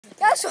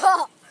Guess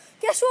what?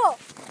 Guess what?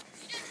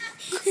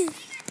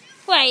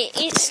 Wait,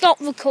 it stopped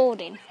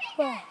recording.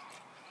 Where?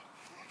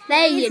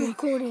 There you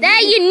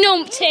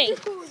numpty.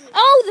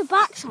 Oh, the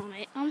back's on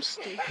it. I'm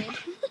stupid.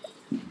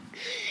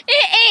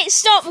 it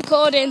stopped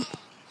recording.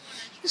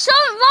 There's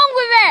something wrong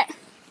with it.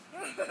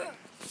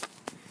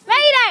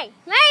 Mayday!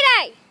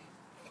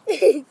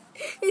 Mayday!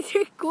 It's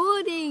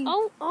recording.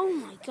 Oh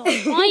my God.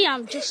 I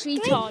am just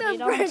retarded,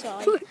 aren't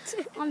I?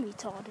 I'm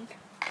retarded.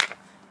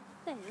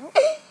 There you go.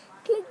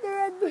 Click the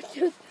red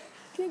button.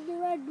 Click the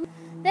red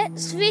button.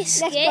 Let's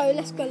risk it.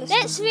 Let's go.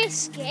 Let's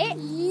risk it.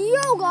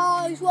 Yo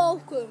guys,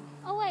 welcome.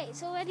 Oh wait,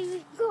 it's already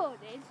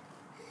recorded.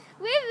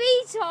 We're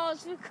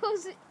retards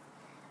because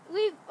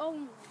we've. Oh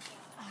my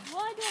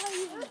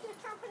God!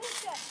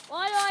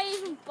 Why do I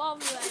even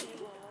bother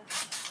anymore?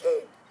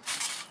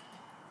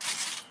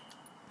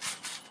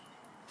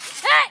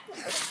 Hey!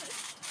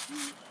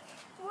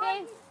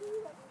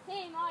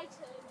 Here, my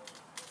turn.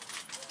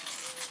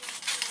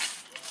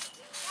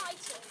 My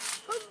turn.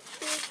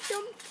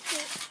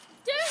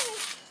 Do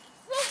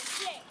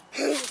something.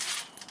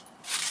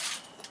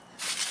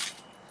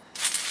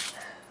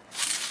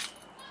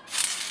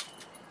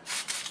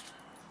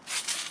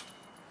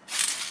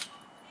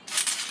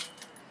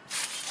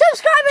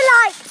 Subscribe and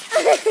like.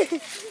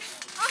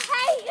 I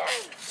hate you.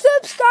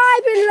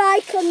 Subscribe and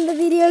like on the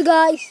video,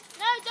 guys.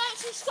 No, don't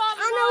subscribe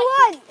and And like. I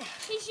want.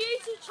 His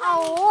YouTube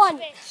channel.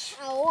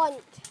 I want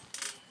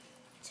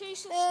 2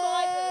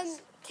 subscribers.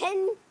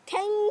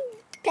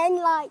 10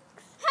 likes.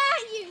 Ah,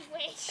 you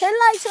wish. 10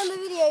 likes on the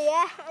video,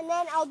 yeah? And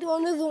then I'll do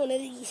another one of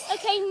these.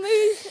 Okay,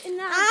 move in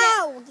that.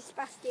 Ow, the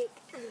spastic.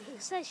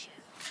 Says you.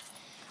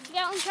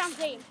 Get on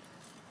trampoline.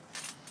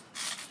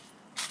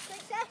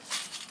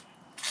 Success.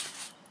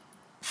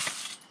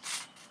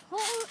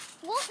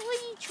 What were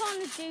you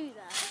trying to do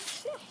there?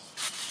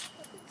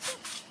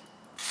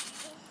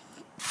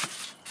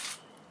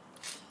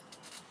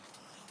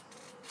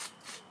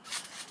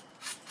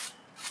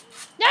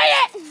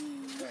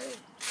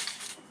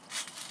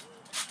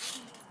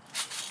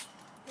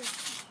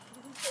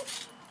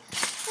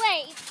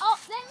 Wait,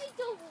 let me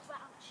double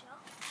voucher.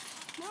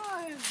 No.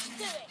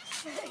 Do it.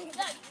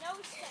 No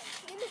mistake.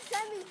 You're going to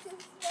send me to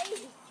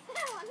space.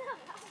 No, I know.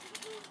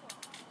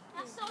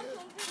 That's not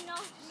something no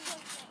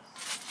mistake.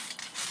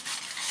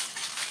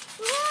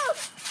 Whoa.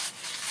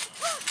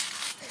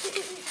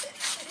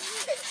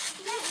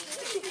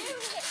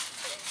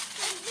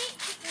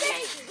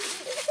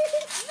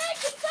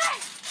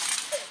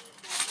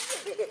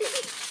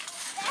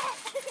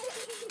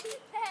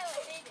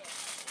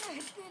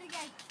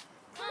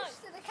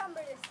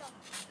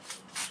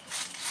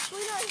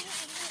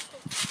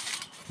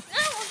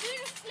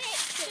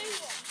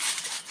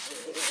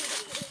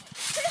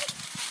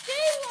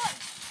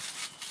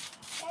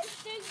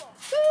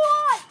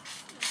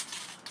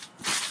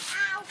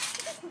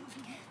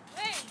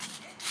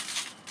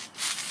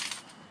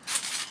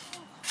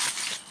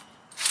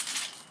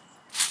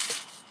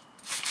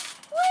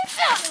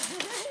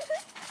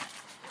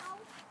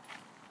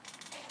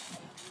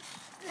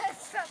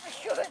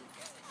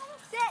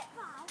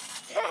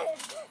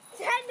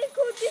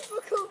 Technical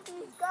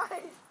difficulties,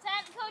 guys.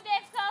 Technical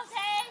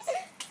difficulties.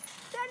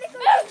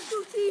 Technical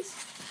difficulties.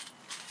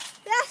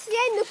 That's the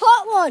end of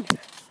part 1.